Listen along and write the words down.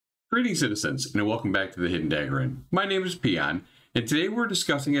Greetings, citizens, and welcome back to the Hidden Dagger Inn. My name is Peon, and today we're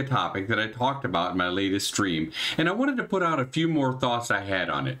discussing a topic that I talked about in my latest stream, and I wanted to put out a few more thoughts I had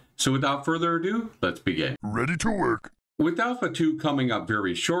on it. So without further ado, let's begin. Ready to work. With Alpha 2 coming up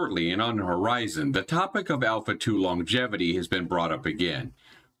very shortly and on the horizon, the topic of Alpha 2 longevity has been brought up again.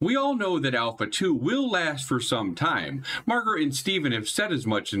 We all know that Alpha 2 will last for some time. Margaret and Steven have said as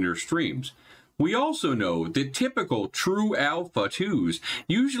much in their streams. We also know that typical true Alpha 2s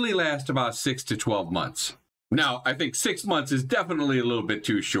usually last about 6 to 12 months. Now, I think 6 months is definitely a little bit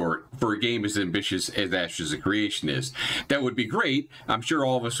too short for a game as ambitious as Ashes of Creation is. That would be great. I'm sure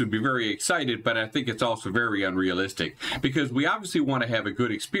all of us would be very excited, but I think it's also very unrealistic because we obviously want to have a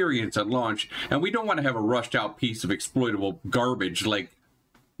good experience at launch, and we don't want to have a rushed out piece of exploitable garbage like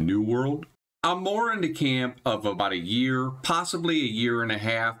New World. I'm more in the camp of about a year, possibly a year and a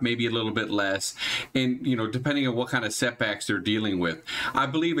half, maybe a little bit less. And, depending on what kind of setbacks they're dealing with. I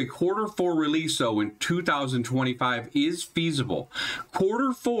believe a Q4 release, though, in 2025 is feasible.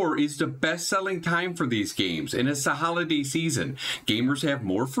 Q4 is the best-selling time for these games, and it's the holiday season. Gamers have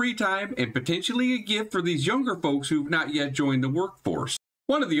more free time and potentially a gift for these younger folks who've not yet joined the workforce.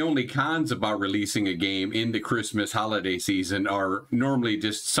 One of the only cons about releasing a game in the Christmas holiday season are normally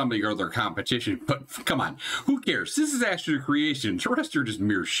just somebody or their competition, but come on, who cares? This is Ashes of Creation, the rest are just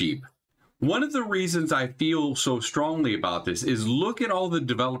mere sheep. One of the reasons I feel so strongly about this is look at all the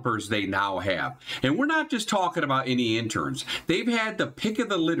developers they now have. And we're not just talking about any interns. They've had the pick of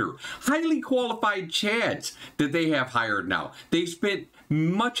the litter, highly qualified chads that they have hired now. They've spent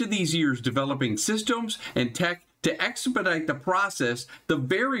much of these years developing systems and tech to expedite the process, the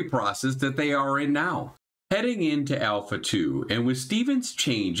very process that they are in now. Heading into Alpha 2, and with Steven's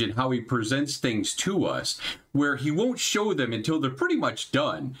change in how he presents things to us, where he won't show them until they're pretty much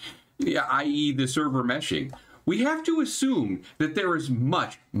done, i.e. the server meshing, we have to assume that there is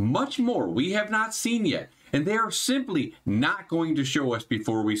much, much more we have not seen yet, and they are simply not going to show us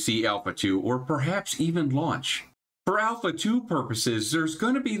before we see Alpha 2 or perhaps even launch. For Alpha 2 purposes, there's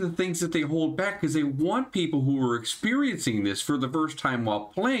going to be the things that they hold back because they want people who are experiencing this for the first time while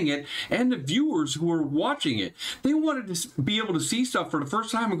playing it and the viewers who are watching it. They wanted to be able to see stuff for the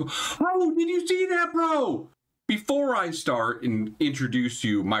first time and go, "Oh, did you see that, bro?" Before I start and introduce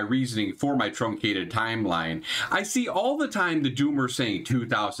you my reasoning for my truncated timeline, I see all the time the doomers saying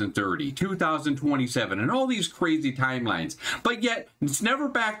 2030, 2027, and all these crazy timelines, but yet it's never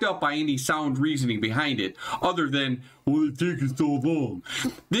backed up by any sound reasoning behind it other than, well, it's taking so long.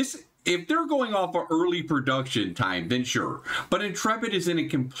 If they're going off of early production time, then sure. But Intrepid is in a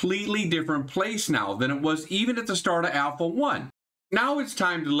completely different place now than it was even at the start of Alpha 1. Now it's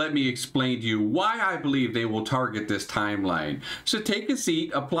time to let me explain to you why I believe they will target this timeline. So take a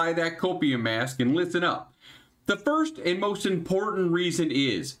seat, apply that copium mask, and listen up. The first and most important reason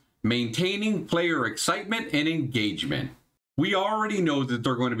is maintaining player excitement and engagement. We already know that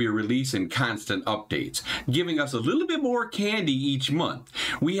they're going to be releasing constant updates, giving us a little bit more candy each month.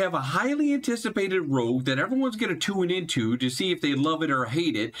 We have a highly anticipated rogue that everyone's going to tune into to see if they love it or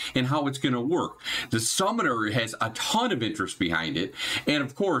hate it and how it's going to work. The Summoner has a ton of interest behind it. And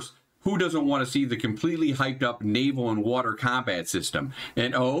of course, who doesn't want to see the completely hyped up naval and water combat system?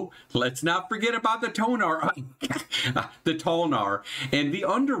 And oh, let's not forget about the Talnar and the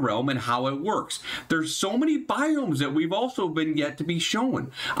Underrealm and how it works. There's so many biomes that we've also been yet to be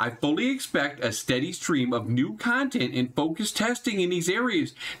shown. I fully expect a steady stream of new content and focused testing in these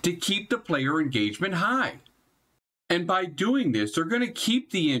areas to keep the player engagement high. And by doing this, they're going to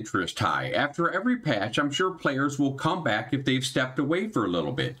keep the interest high. After every patch, I'm sure players will come back if they've stepped away for a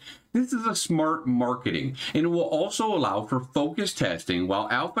little bit. This is a smart marketing, and it will also allow for focused testing while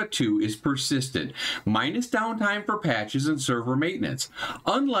Alpha 2 is persistent, minus downtime for patches and server maintenance.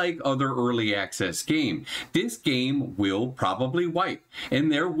 Unlike other early access games, this game will probably wipe, and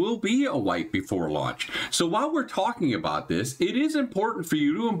there will be a wipe before launch. So while we're talking about this, it is important for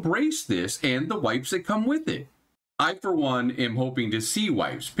you to embrace this and the wipes that come with it. I, for one, am hoping to see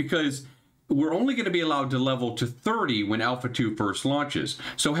wipes because we're only going to be allowed to level to 30 when Alpha 2 first launches.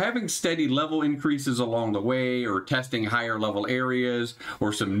 So having steady level increases along the way or testing higher level areas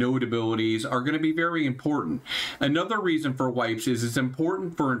or some node abilities are going to be very important. Another reason for wipes is it's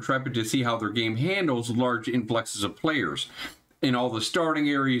important for Intrepid to see how their game handles large influxes of players. In all the starting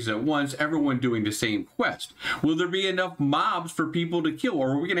areas at once, everyone doing the same quest. Will there be enough mobs for people to kill,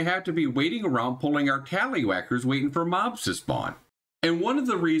 or are we going to have to be waiting around pulling our tallywhackers waiting for mobs to spawn? And one of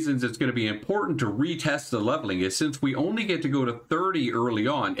the reasons it's going to be important to retest the leveling is since we only get to go to 30 early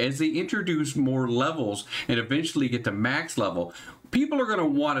on, as they introduce more levels and eventually get to max level, people are going to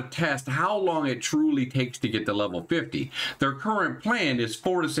want to test how long it truly takes to get to level 50. Their current plan is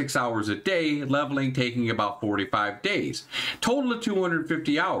 4 to 6 hours a day, leveling taking about 45 days. Total of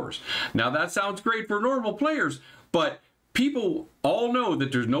 250 hours. Now that sounds great for normal players, but people all know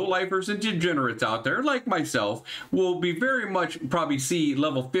that there's no lifers and degenerates out there, like myself, will be very much probably see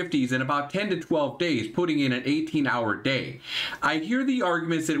level 50s in about 10 to 12 days, putting in an 18-hour day. I hear the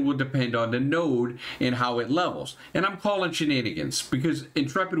arguments that it will depend on the node and how it levels, and I'm calling shenanigans, because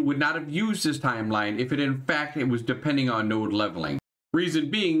Intrepid would not have used this timeline if it was depending on node leveling. Reason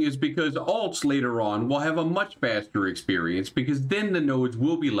being is because alts later on will have a much faster experience, because then the nodes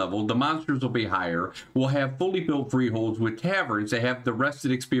will be leveled, the monsters will be higher, we'll have fully built freeholds with taverns that have the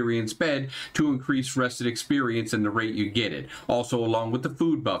rested experience bed to increase rested experience and the rate you get it, also along with the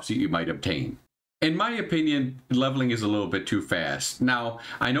food buffs that you might obtain. In my opinion, leveling is a little bit too fast. Now,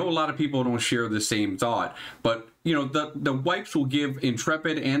 I know a lot of people don't share the same thought, but you know, the wipes will give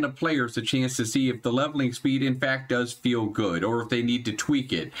Intrepid and the players a chance to see if the leveling speed in fact does feel good, or if they need to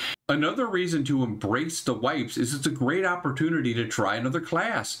tweak it. Another reason to embrace the wipes is it's a great opportunity to try another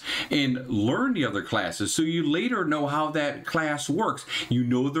class and learn the other classes, so you later know how that class works. You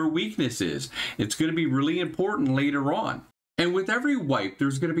know their weaknesses. It's going to be really important later on. And with every wipe,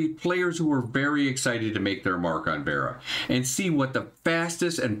 there's going to be players who are very excited to make their mark on Vera and see what the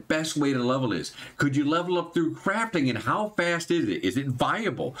fastest and best way to level is. Could you level up through crafting, and how fast is it? Is it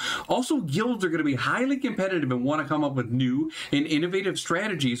viable? Also, guilds are going to be highly competitive and want to come up with new and innovative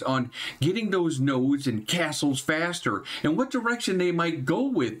strategies on getting those nodes and castles faster, and what direction they might go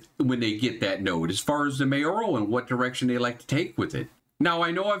with when they get that node as far as the mayoral and what direction they like to take with it. Now, I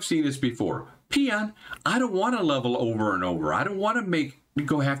know I've seen this before. Peon, I don't want to level over and over. I don't want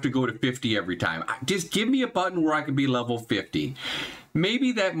to have to go to 50 every time. Just give me a button where I can be level 50.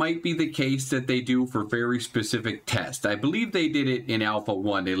 Maybe that might be the case that they do for very specific tests. I believe they did it in Alpha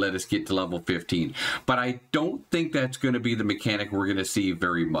 1. They let us get to level 15. But I don't think that's going to be the mechanic we're going to see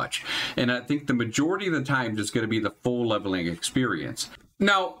very much. And I think the majority of the time it's going to be the full leveling experience.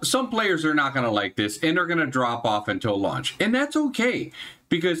 Now, some players are not going to like this, and they're going to drop off until launch. And that's okay,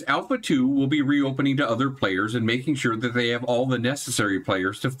 because Alpha 2 will be reopening to other players and making sure that they have all the necessary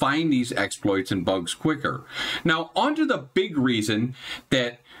players to find these exploits and bugs quicker. Now, on to the big reason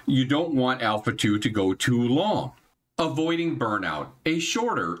that you don't want Alpha 2 to go too long. Avoiding burnout. A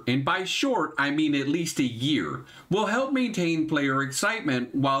shorter, and by short I mean at least a year, will help maintain player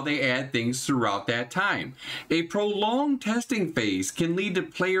excitement while they add things throughout that time. A prolonged testing phase can lead to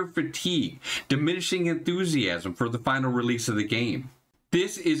player fatigue, diminishing enthusiasm for the final release of the game.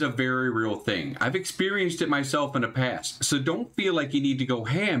 This is a very real thing. I've experienced it myself in the past, so don't feel like you need to go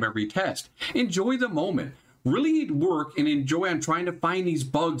ham every test. Enjoy the moment. Really work and enjoy on trying to find these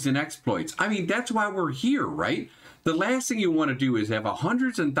bugs and exploits. I mean, that's why we're here, right? The last thing you want to do is have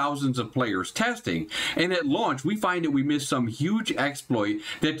hundreds and thousands of players testing, and at launch we find that we miss some huge exploit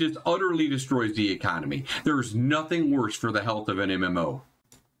that just utterly destroys the economy. There's nothing worse for the health of an MMO.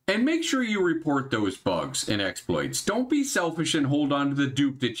 And make sure you report those bugs and exploits. Don't be selfish and hold on to the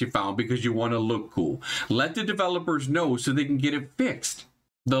dupe that you found because you want to look cool. Let the developers know so they can get it fixed.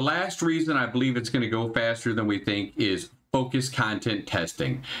 The last reason I believe it's going to go faster than we think is focused content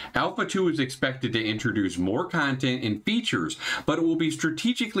testing. Alpha 2 is expected to introduce more content and features, but it will be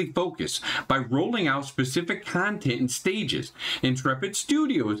strategically focused by rolling out specific content in stages. Intrepid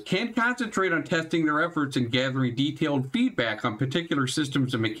Studios can concentrate on testing their efforts and gathering detailed feedback on particular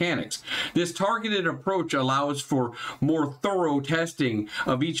systems and mechanics. This targeted approach allows for more thorough testing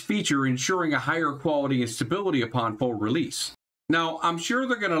of each feature, ensuring a higher quality and stability upon full release. Now, I'm sure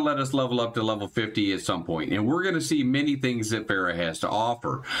they're going to let us level up to level 50 at some point, and we're going to see many things that Vera has to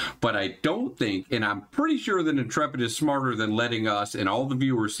offer. But I don't think, and I'm pretty sure that Intrepid is smarter than letting us and all the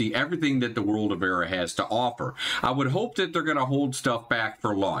viewers see everything that the world of Vera has to offer. I would hope that they're going to hold stuff back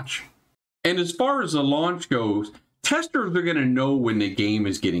for launch. And as far as the launch goes, testers are going to know when the game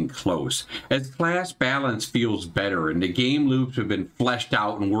is getting close, as class balance feels better and the game loops have been fleshed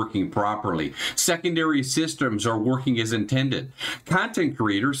out and working properly. Secondary systems are working as intended. Content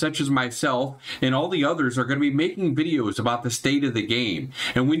creators such as myself and all the others are going to be making videos about the state of the game.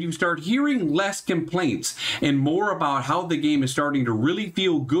 And when you start hearing less complaints and more about how the game is starting to really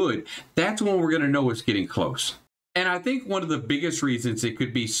feel good, that's when we're going to know it's getting close. And I think one of the biggest reasons it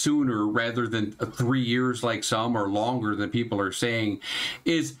could be sooner rather than 3 years like some, or longer than people are saying,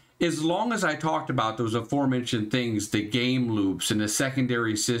 is as long as I talked about those aforementioned things, the game loops and the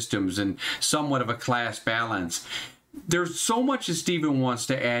secondary systems and somewhat of a class balance, there's so much that Steven wants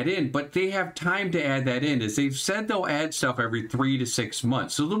to add in, but they have time to add that in. As they've said, they'll add stuff every 3 to 6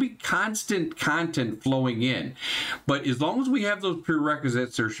 months. So there'll be constant content flowing in. But as long as we have those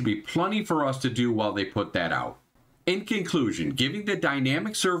prerequisites, there should be plenty for us to do while they put that out. In conclusion, given the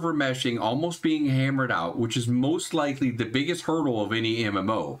dynamic server meshing almost being hammered out, which is most likely the biggest hurdle of any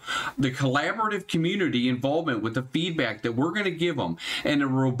MMO, the collaborative community involvement with the feedback that we're going to give them, and the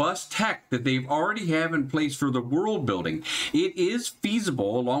robust tech that they've already have in place for the world building, it is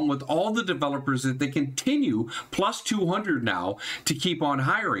feasible, along with all the developers that they continue, plus 200 now, to keep on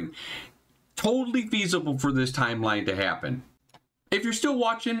hiring. Totally feasible for this timeline to happen. If you're still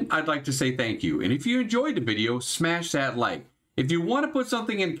watching, I'd like to say thank you. And if you enjoyed the video, smash that like. If you want to put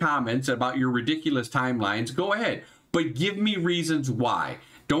something in comments about your ridiculous timelines, go ahead. But give me reasons why.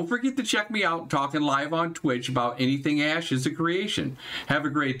 Don't forget to check me out talking live on Twitch about anything Ash is a creation. Have a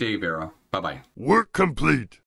great day, Vera. Bye-bye. Work complete.